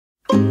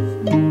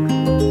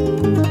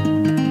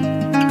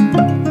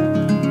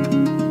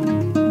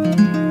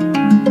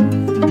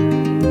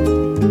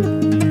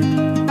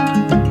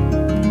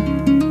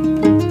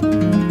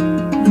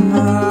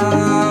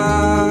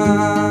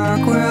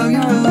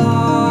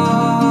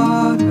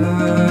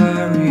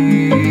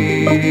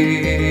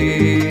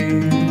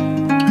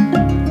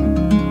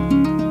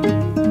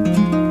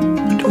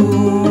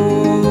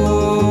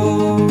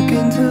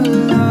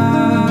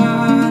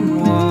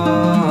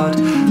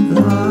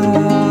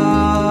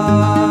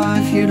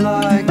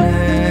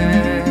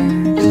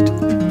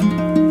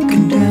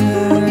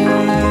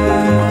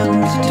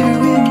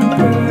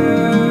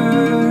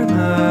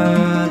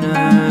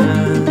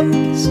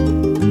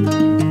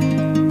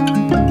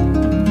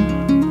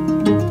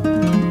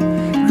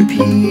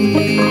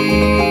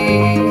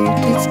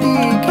its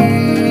beginnings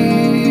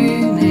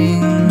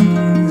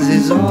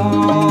is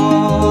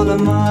all the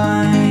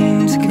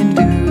mind can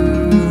do.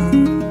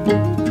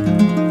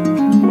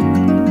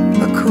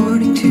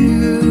 According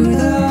to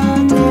the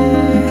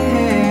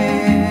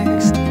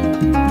text,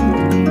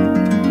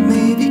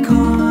 maybe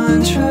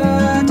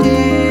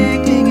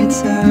contradicting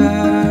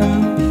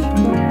itself,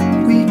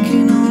 we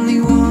can only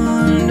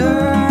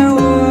wonder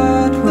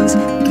what was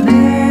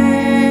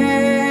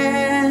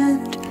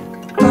meant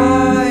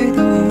by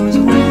those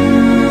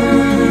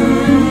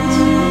words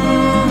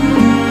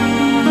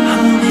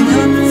humming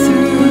up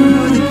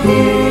through the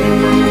page.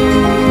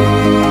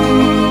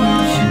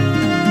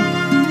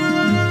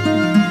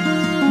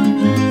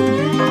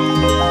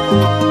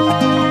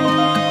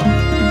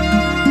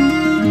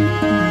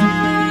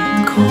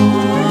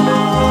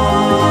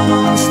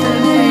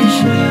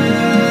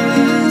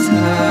 Constellations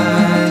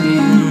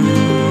hanging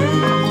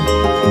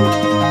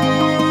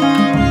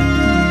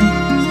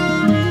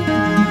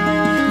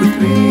with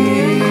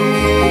ratios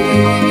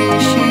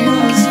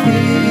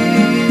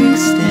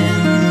fixed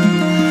in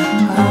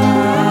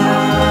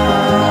harmony.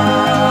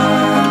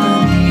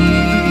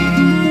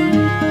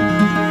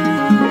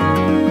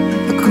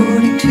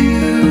 According to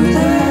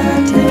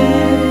that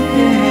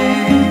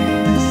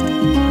text,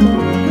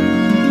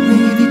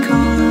 maybe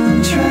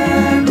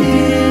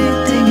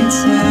contradicting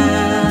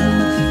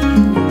itself,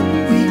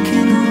 we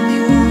can only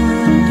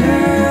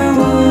wonder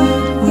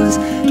what was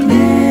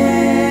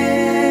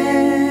meant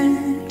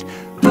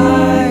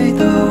by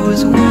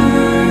those words.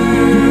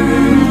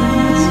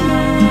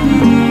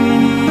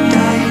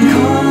 Dying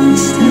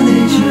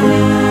constellations.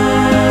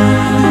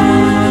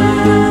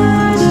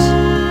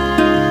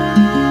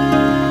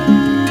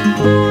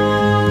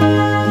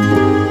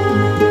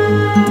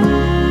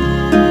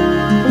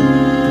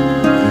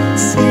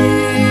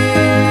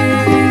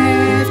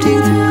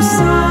 Sifting through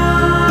sunboys,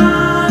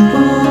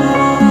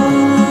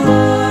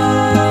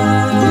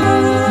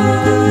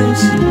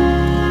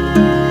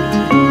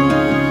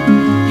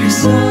 your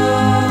cycle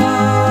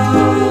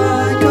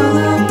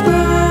of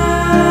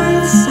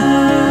births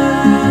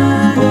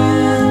and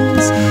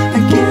ends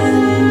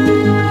again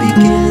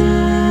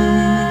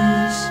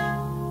begins.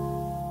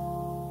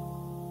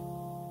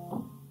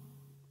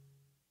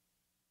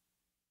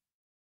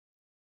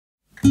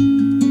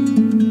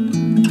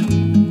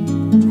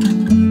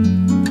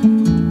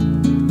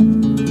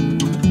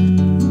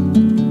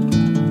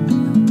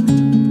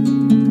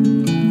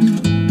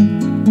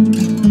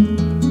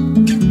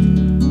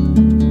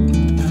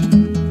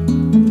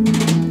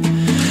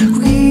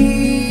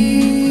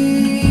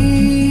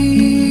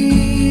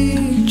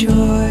 Weak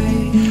joy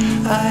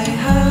I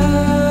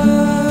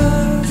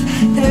have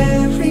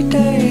every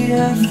day,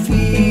 a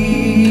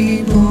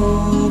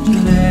feeble,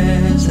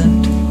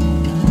 pleasant,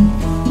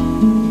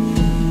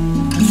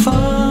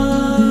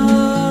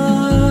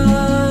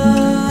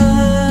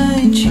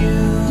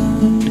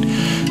 fine-tuned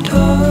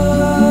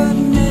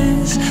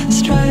darkness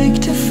strike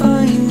to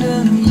find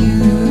a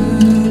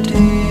muted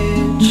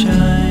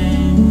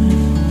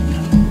chime,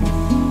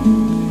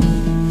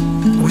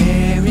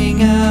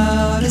 wearing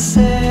out a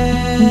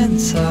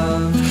sense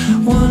of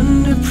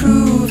wonder,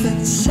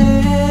 proven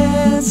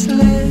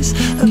senseless,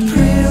 a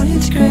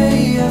brilliant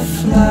gray, a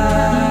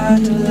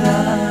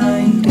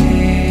flat-lined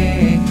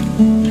day,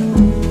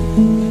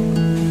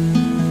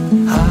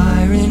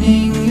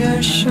 ironing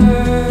your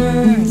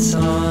shirts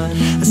on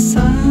a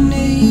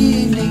Sunday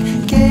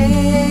evening,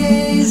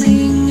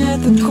 gazing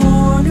at the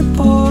corner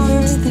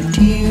boards, the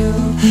teal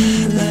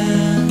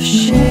lamp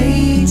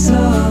shades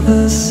of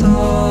a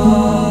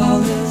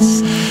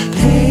solace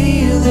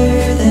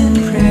paler than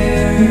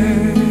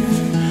prayer,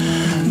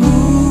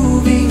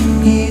 moving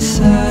me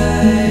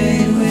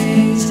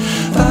sideways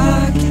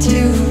back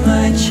to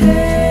my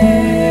chair.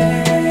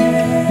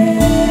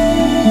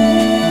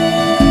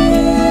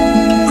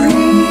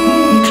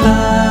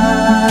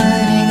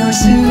 Reclining or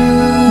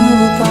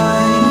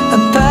supine, a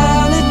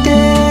ballad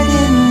dead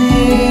in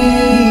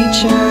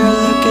nature,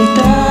 look at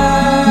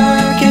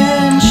dark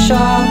and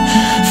sharp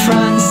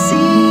front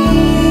seat.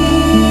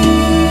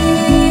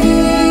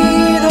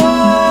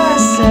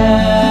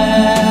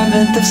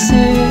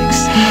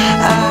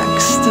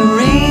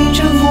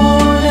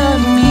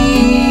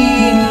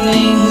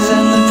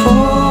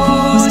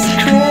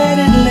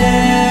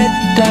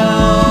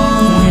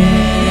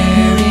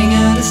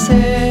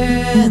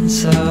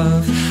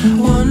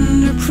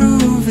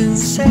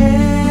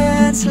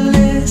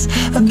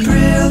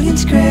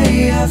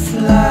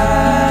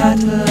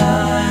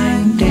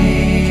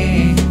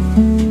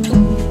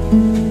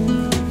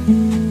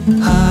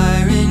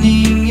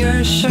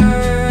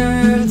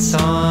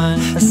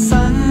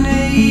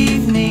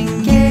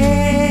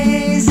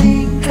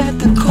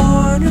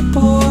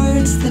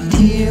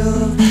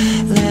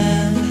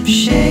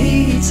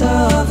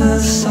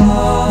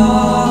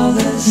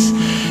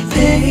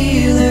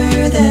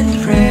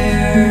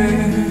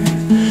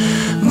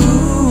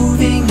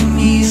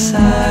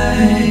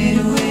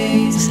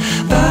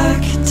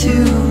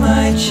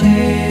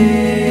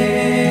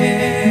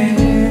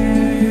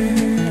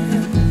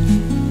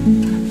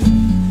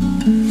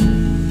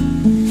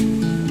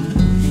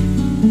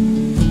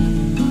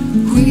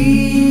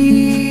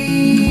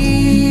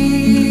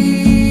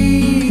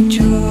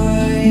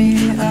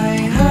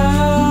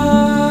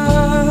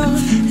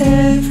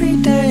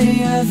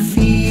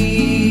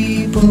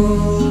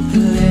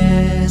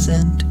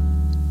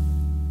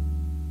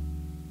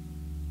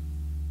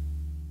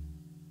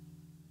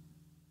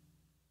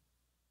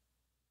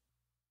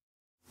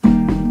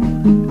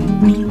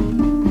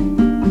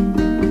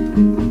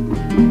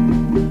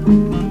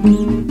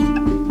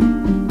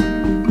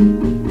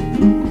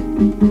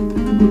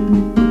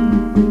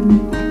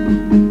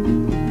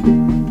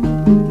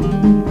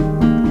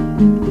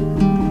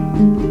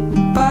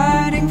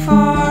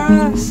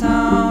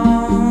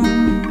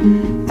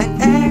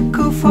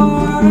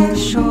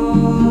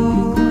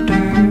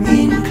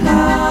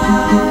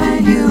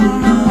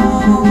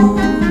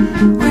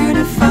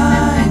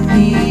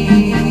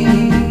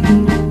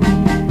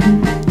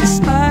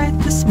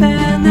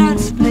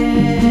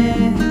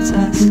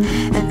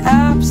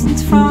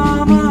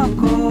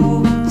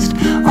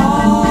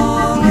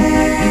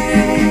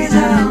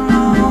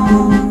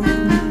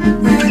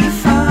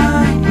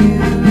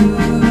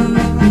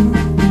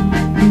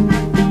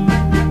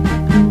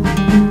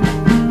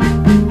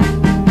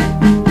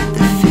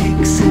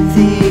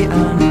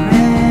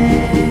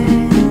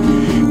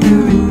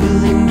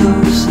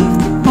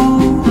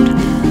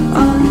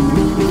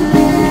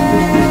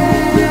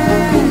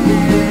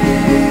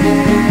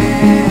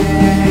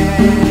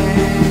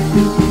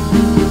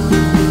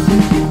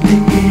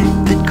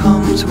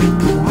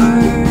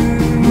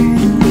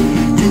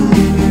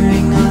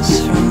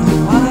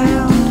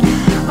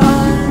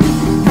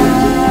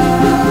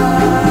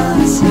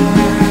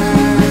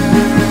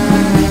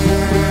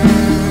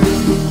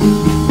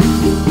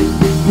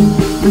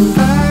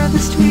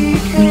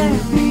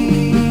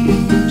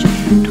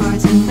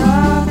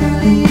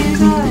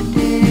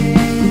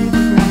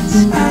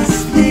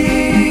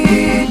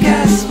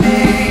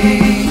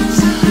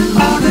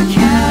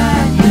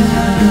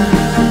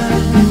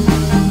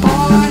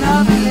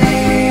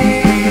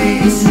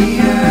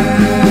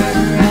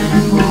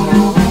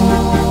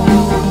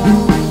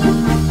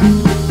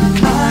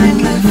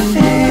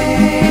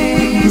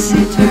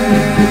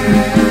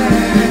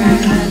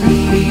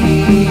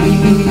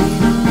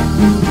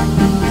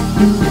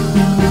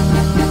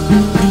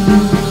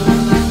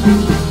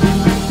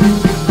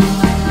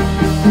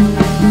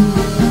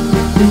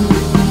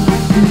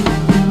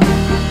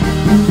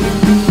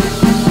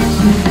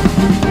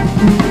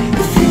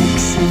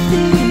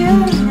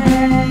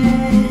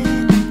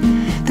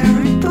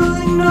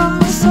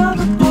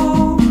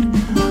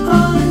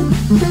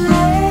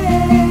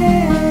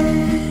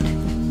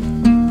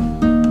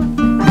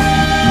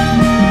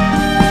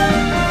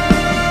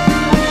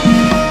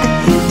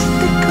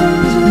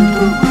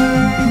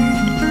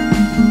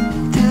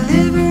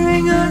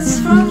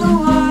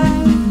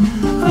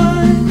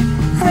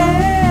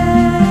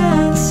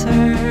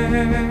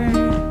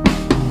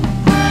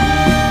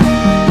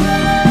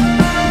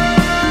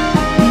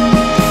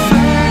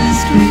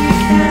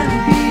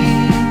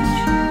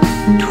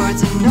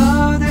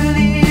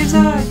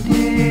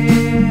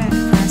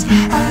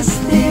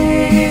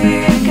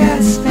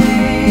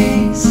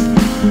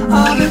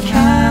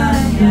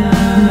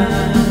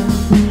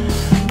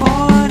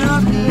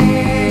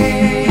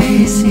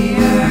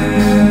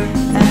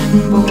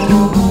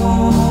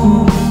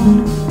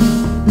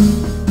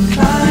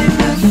 climb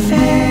the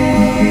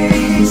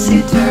face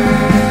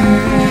eternally.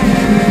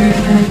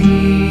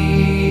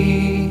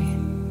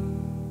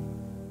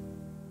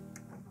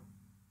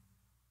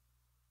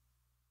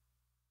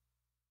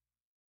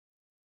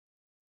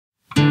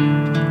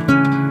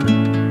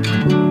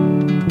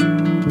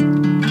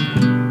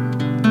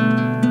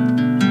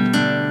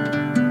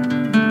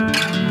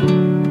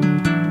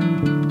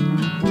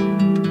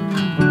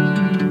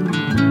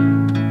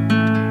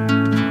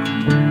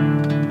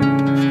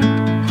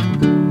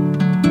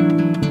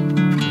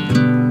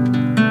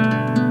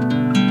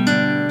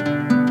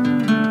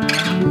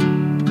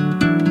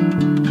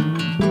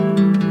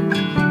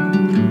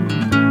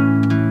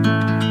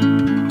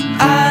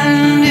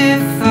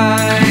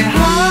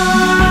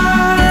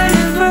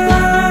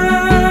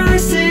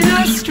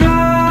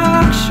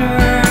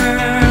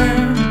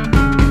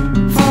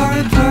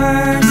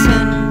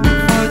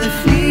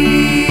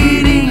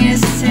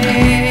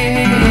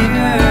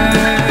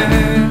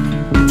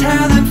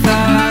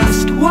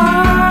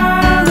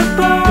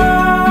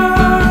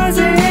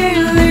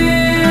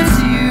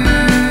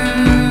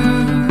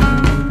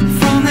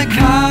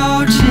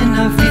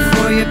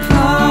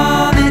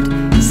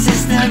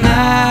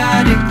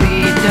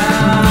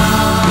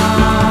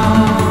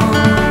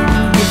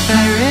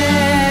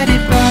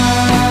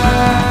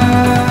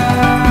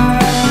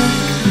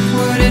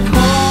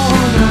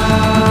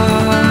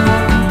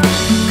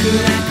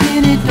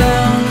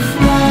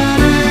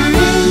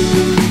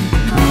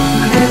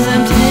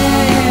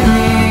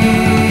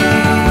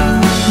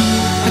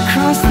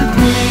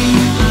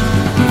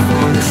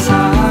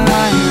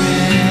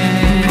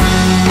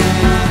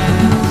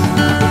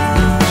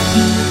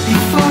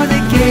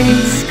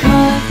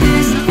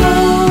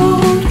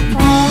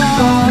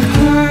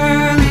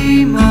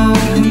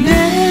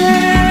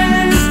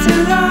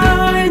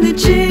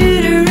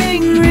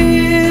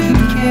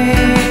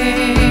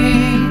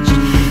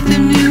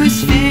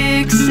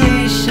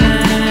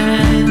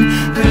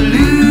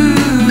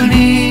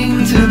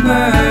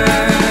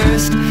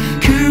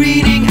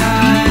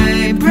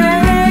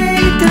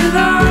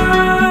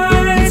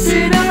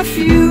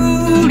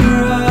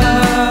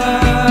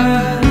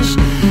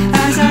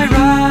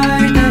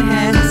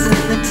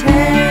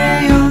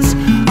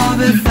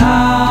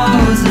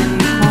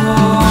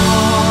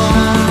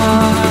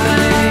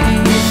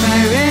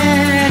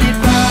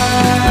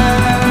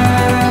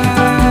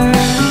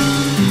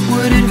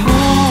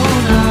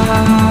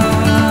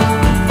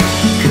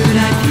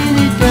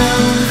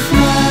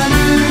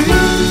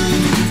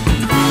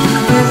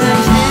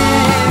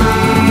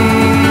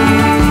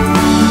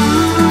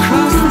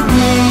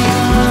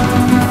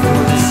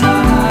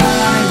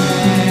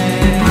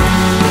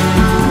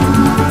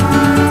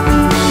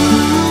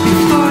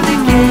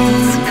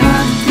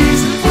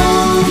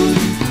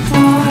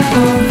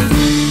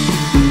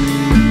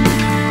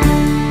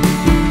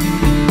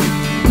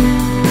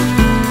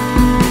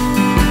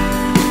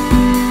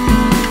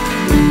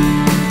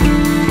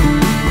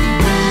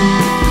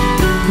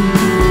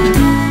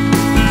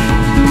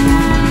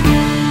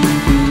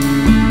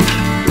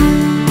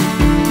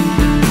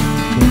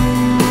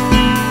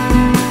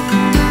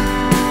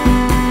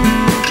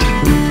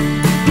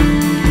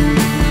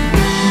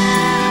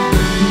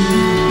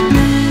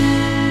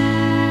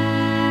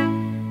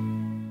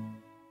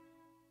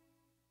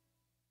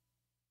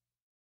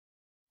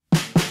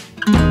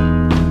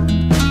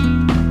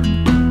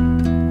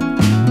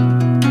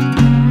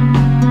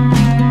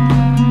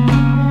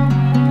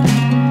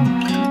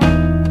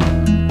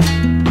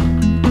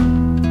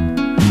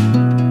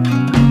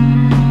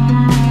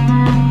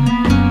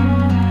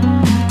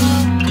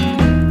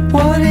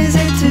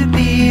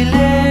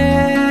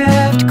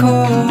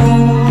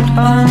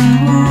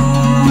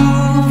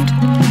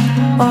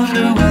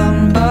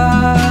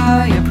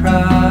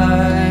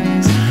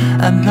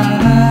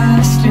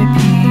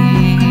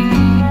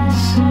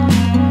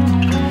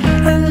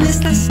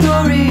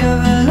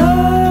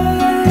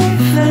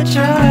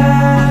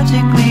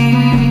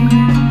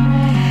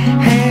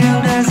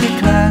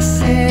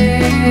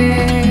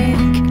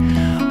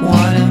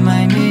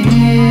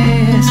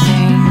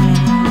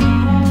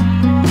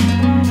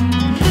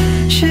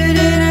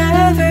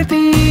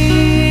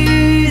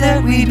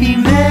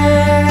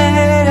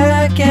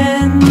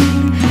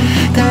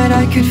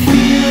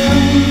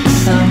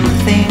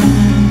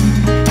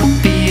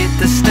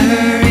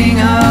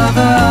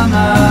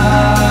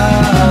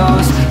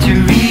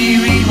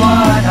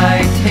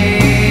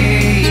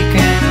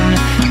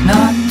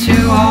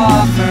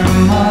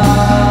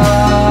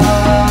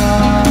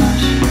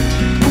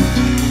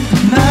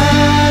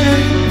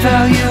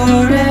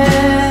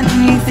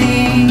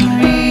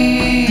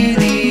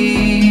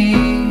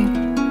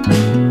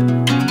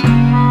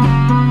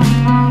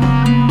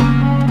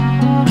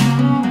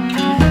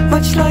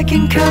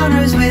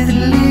 encounters with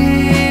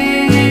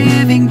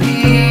living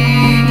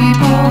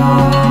people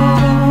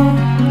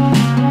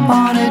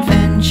on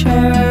adventures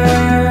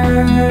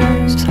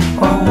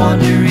or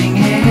wandering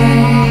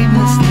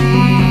aimlessly,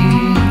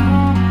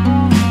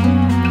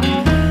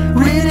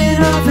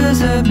 written off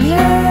as a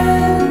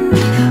blend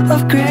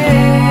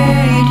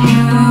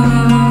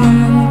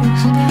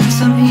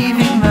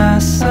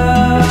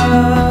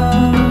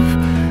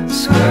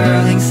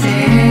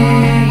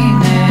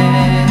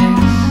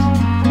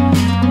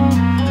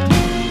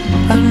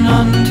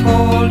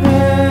untold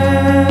eminence,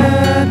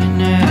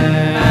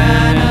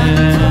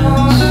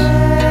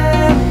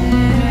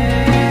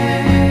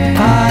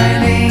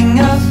 piling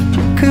up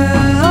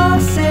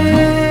colossuses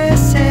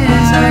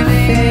our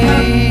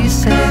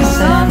faces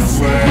and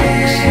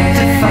works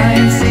to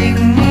find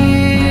significance,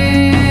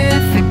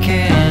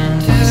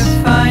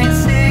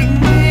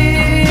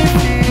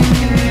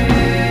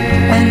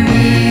 a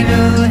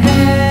needle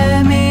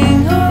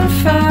hemming on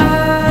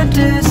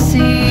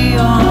fantasy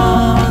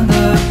on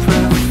the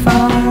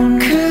profound.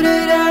 Could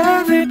it have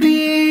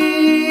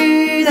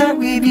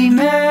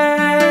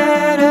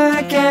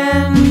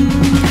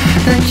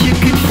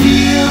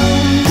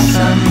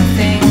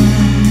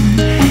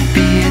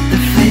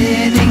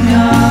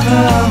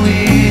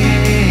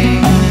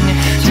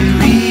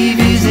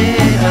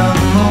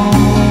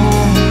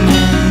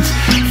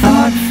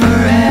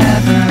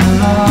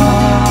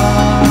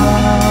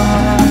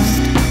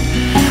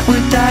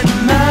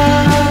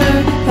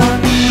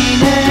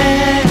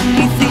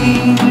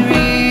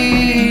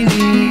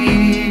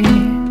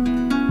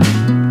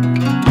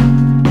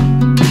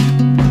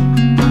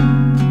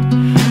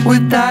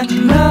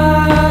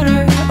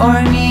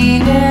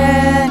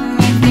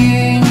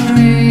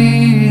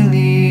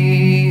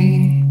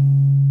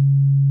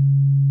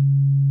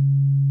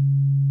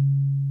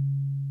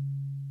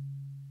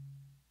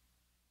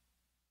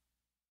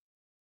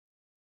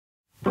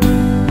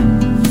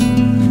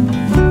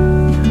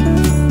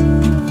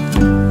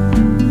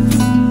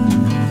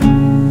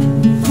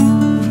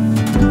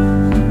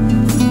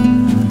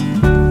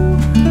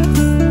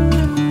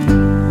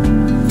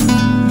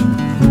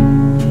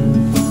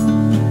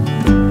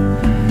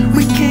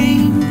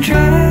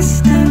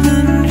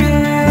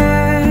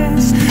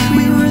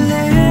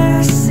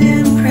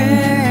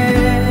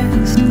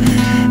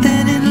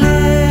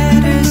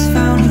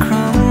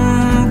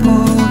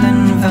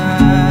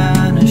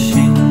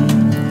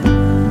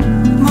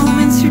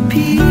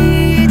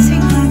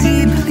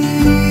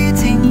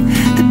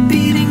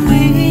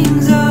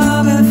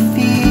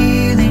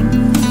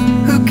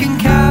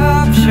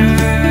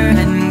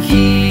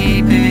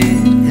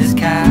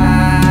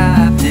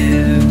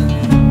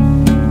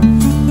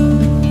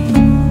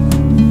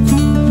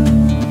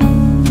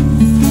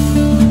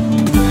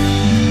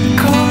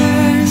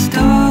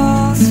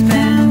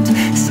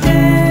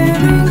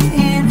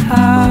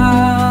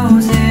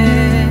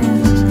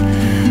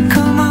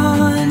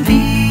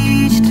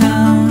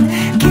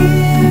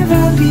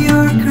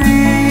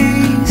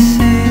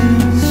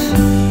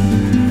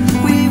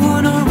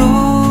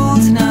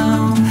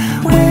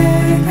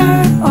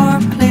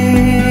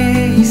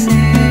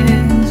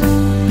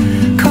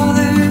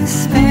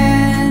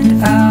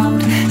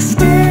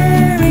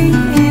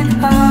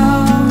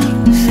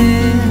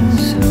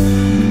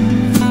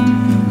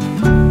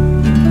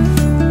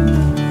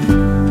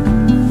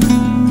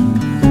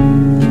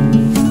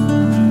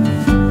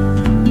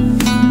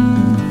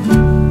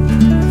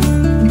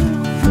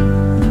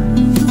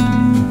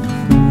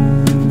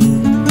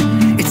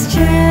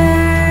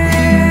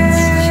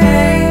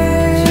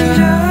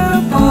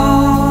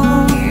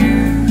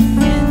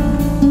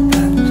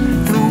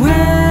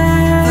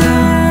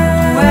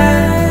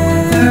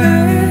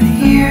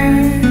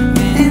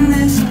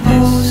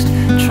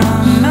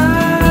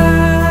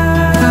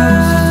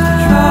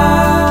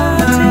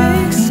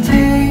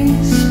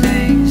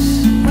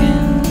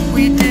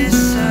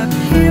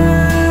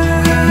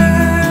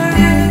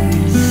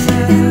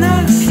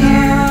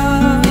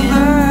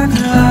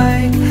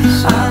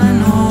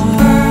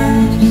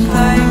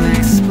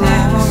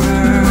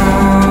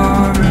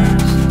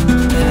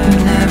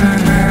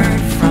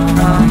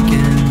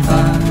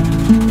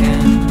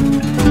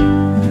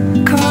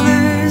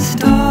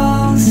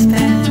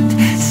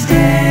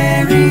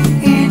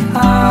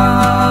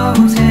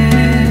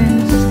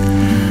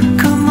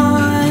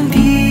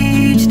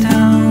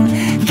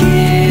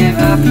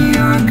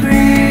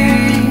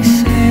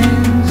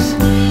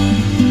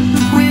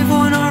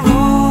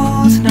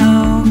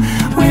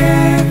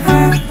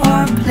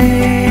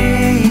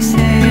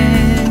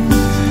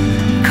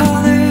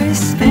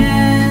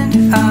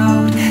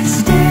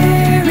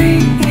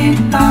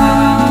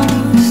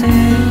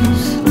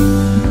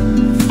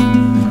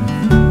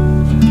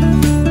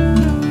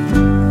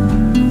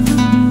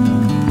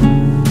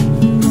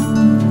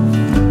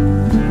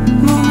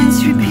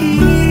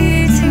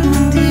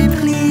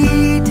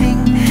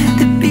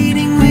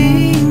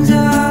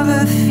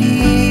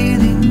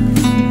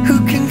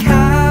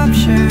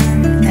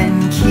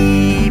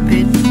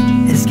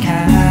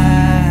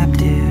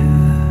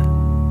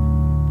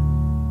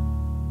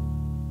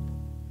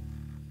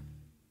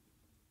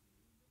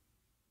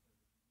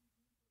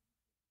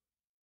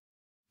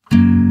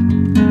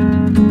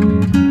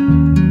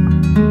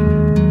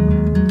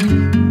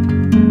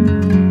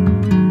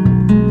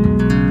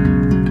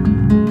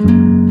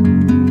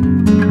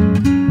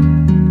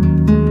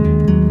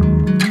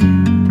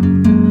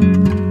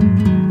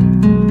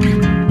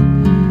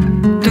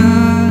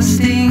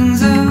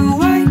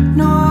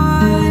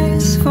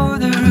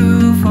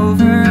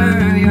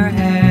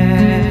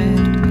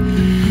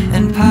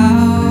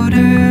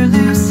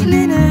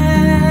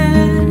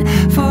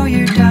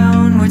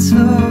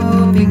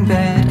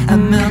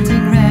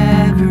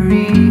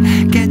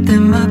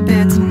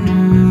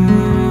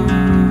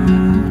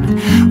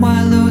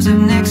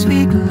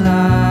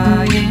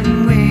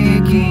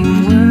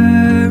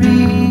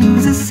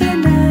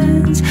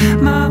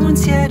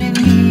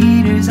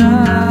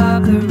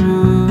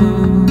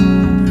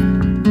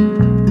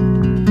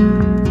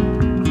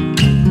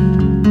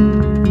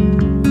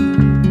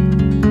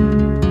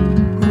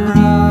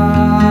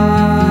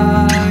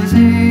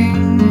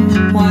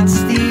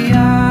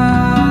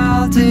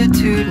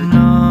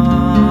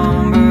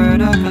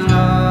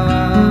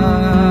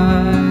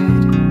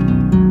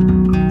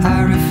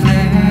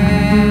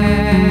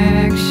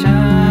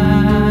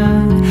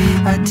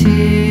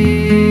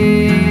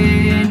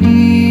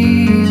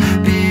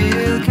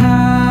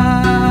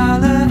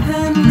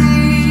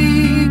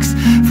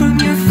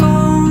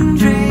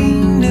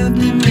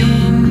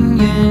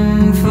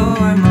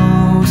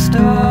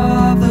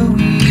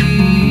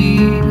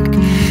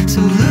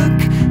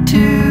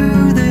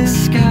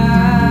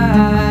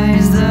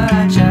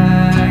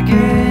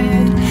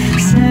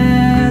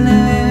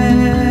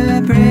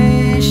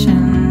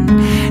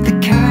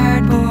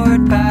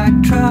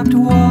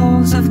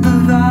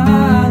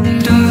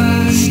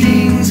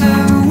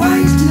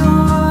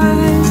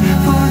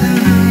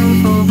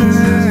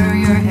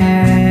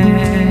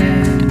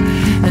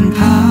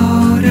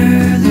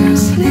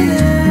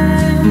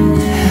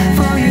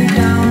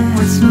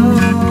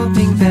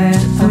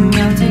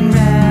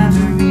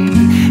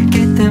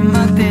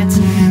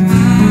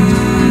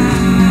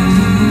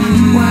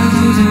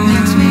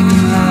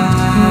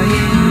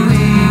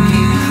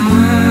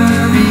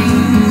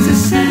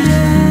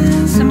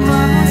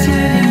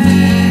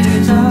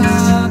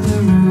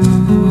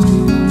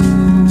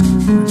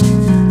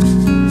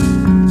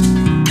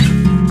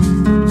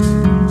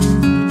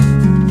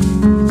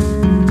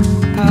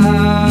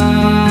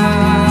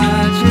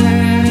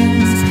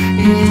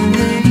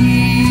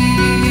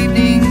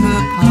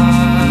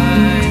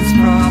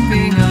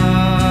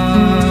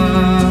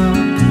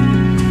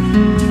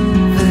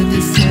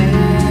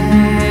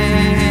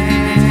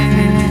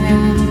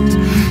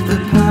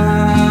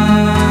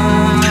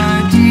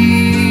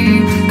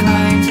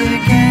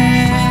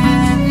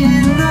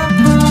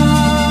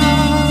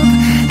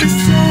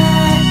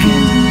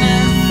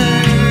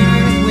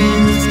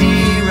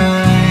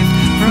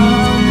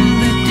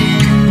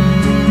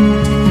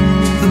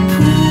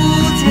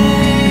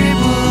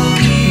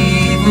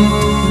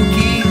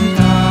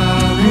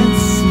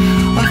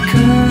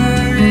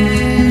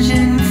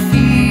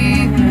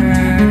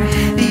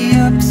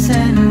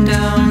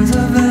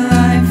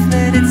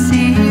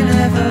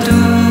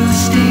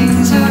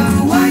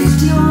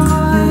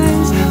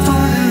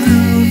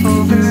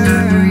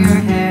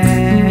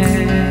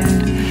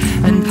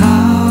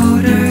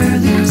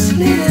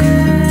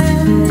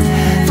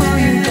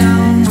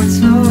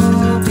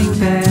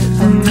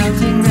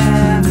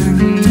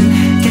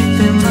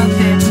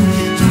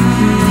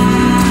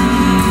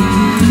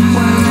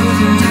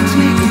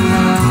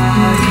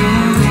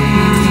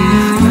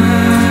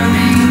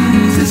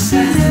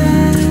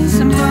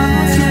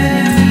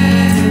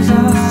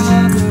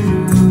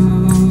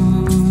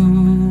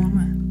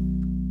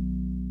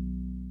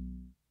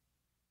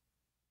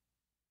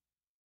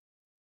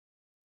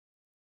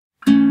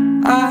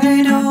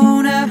I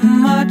don't have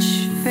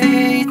much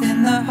faith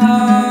in the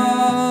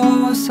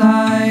house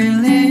I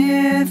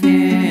live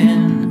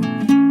in.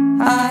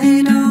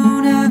 I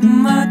don't have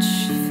much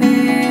faith.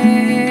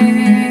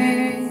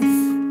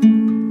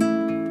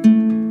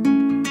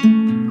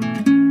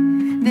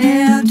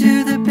 Nailed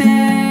to the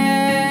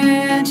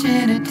bench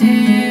in a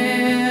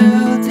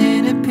tilt,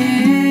 in a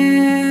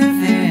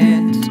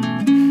pivot,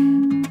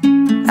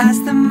 as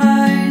the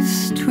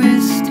mice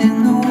twist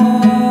in the walls.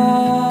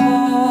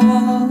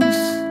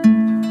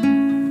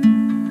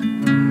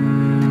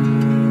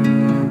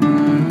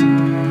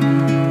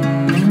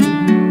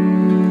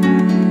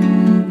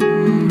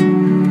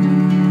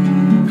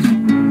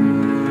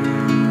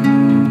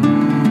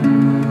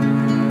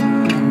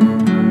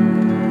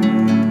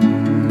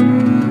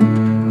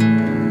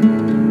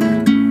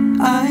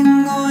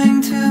 I'm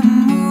going to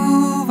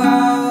move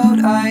out,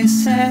 I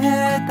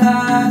said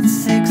that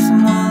 6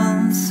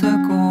 months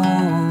ago.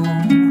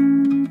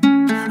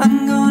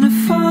 I'm gonna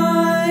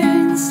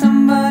find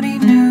somebody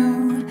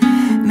new,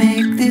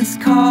 make this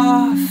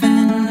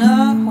coffin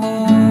a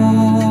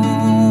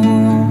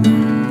home.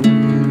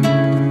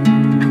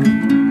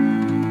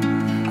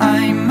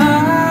 I'm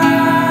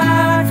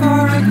mad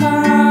for a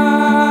gardener,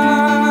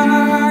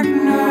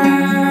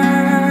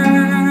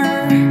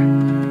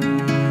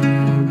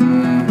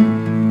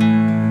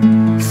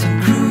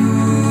 some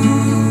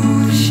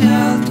crude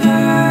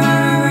shelter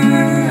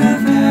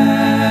of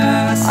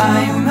us.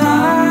 I'm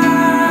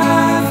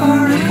mad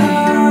for a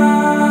gardener.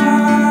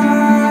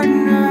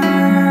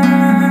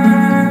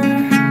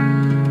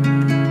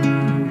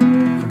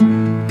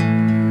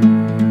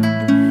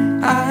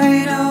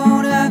 I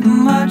don't have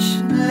much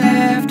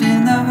left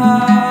in the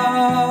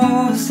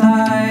house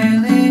I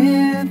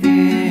live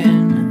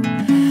in.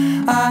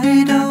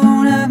 I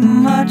don't have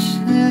much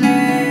left.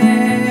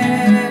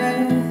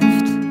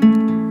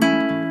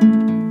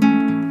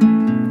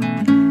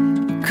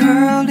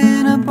 Curled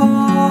in a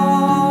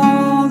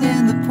ball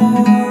in the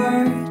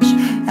porch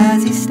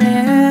as he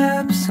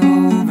steps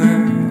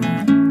over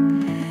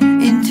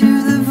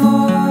into the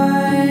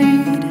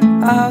void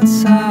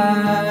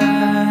outside.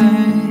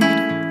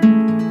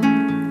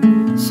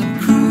 Some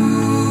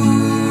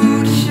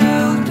crude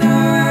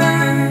shelter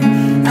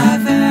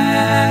I've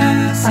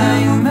asked.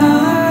 I'm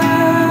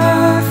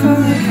out for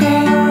the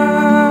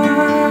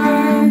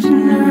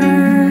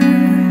gardener,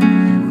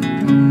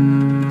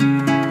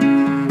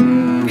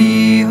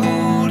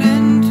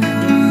 beholden to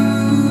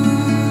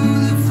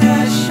the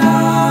flesh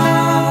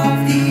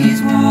of these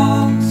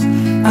walls,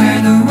 where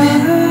the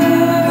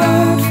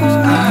windows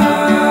are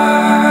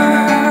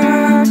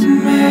to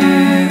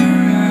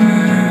mirrors.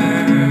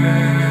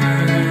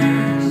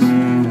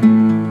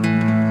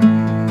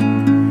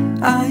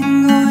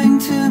 I'm going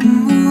to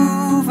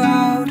move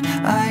out,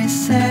 I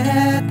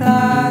said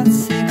that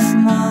 6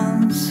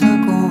 months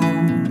ago.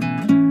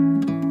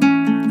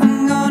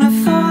 I'm gonna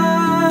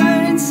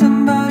find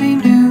somebody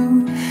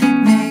new,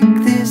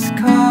 make this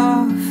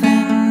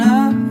coffin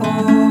a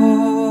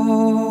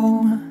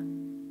home.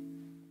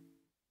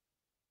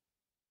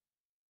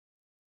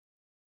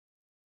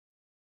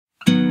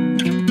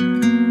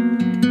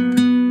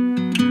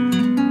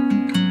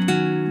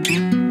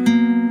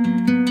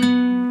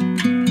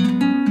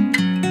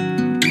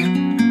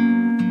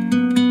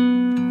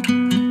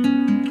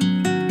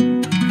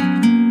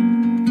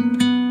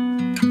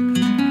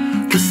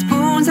 The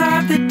spoons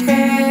at the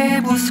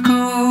table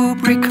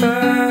scoop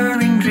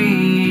recurring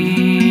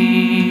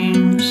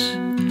dreams.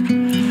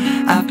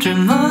 After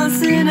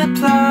months in a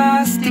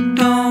plastic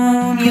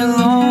dome, you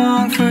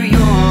long for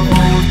your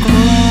old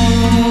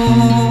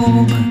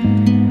globe.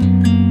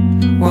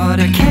 What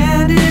a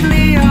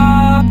candidly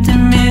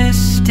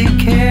optimistic,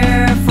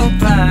 careful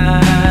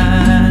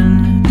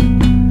plan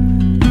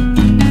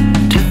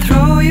to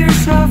throw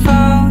yourself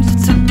out,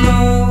 to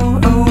blow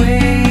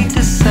away,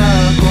 to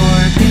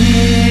suborbit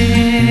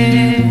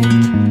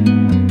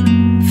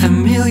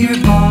familiar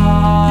ball.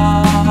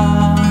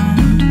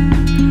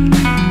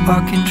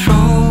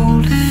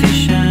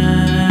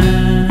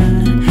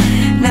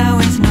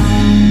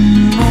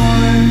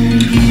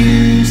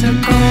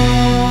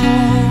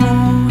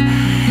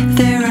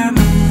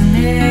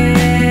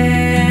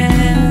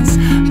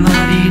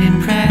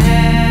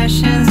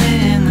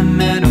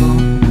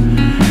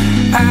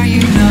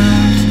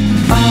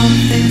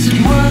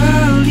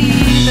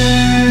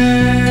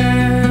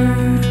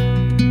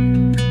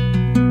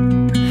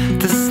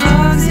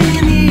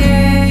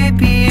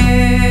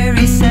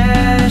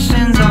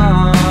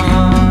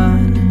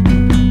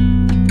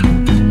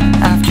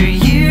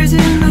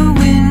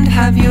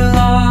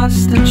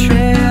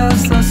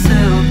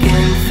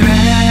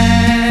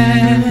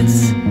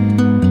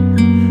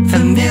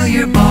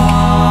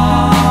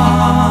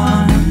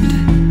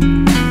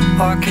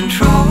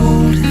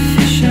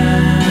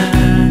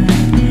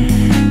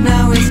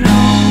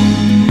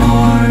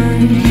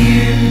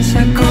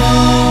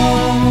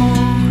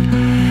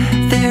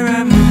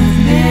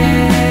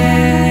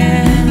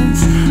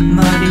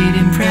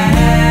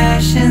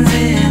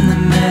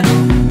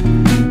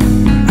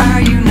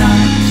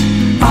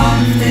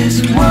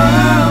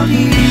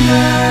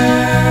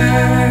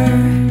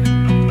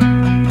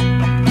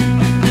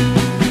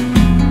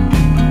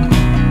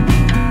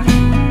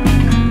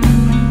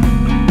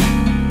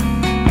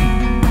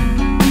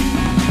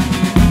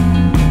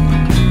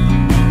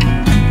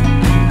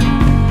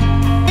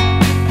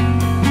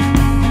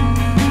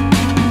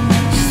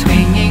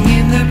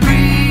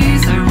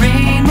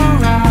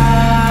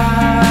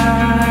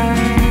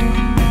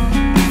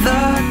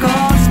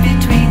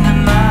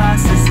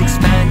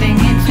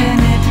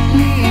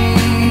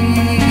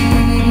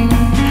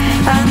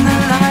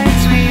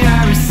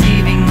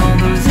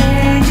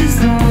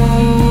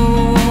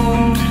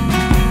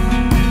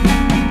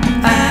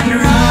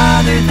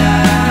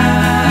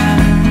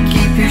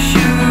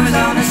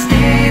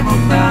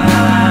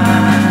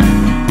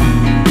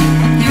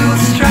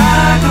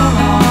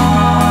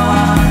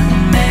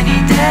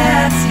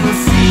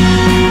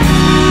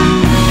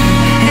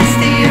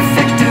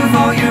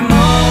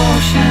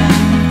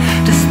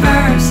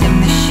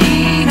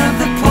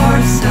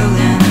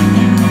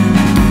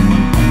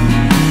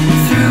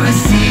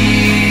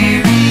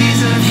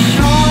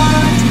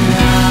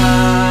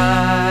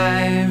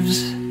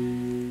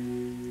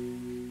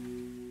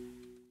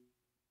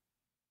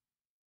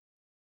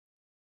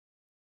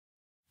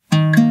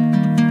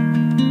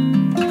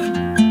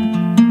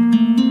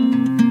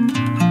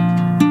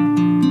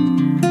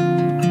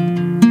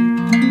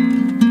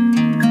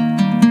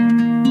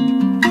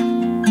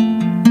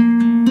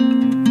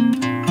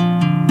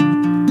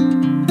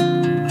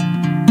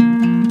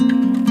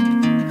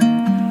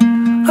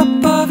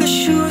 the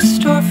shoe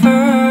store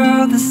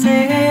furled the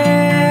sails.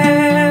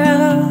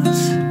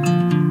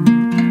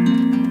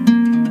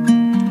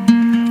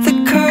 The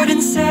curtain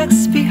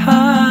sets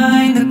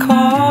behind the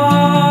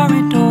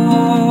corridors.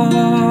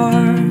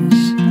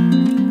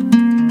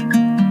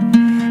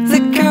 The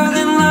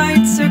Carolyn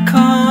lights are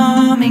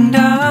coming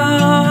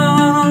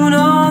down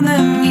on the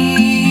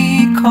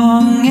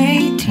Mekong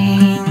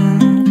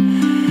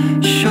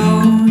 18.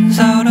 Shows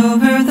out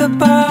over the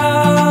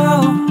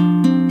bow.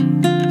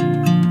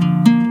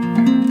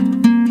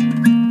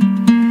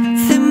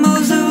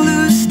 Thimbles of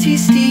loose tea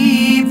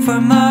steep for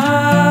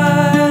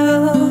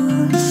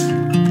miles.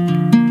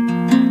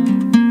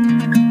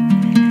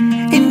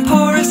 In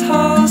porous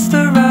halls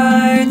the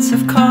rites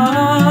of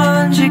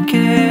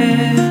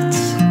conjugates,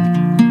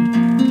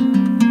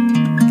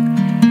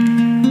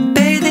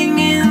 bathing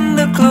in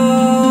the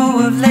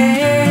glow of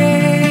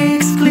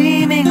lakes,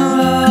 gleaming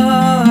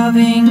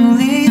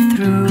lovingly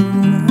through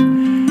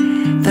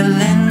the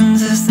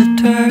lenses, the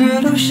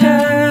turtle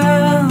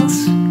shells.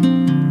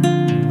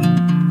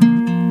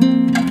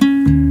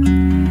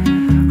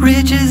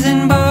 Ridges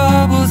and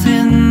bubbles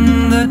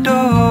in the dough.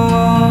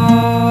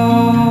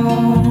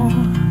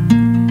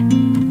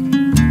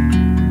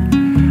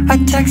 A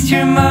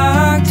texture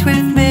marked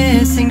with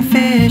missing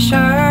fissures.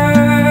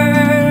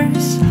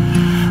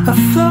 A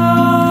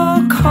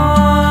flow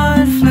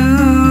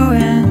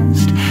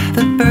confluenced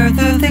the birth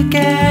of the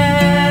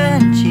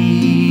Ganges.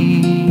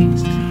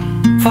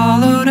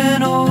 Followed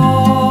an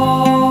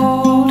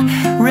old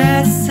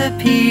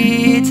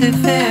recipe to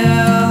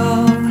fill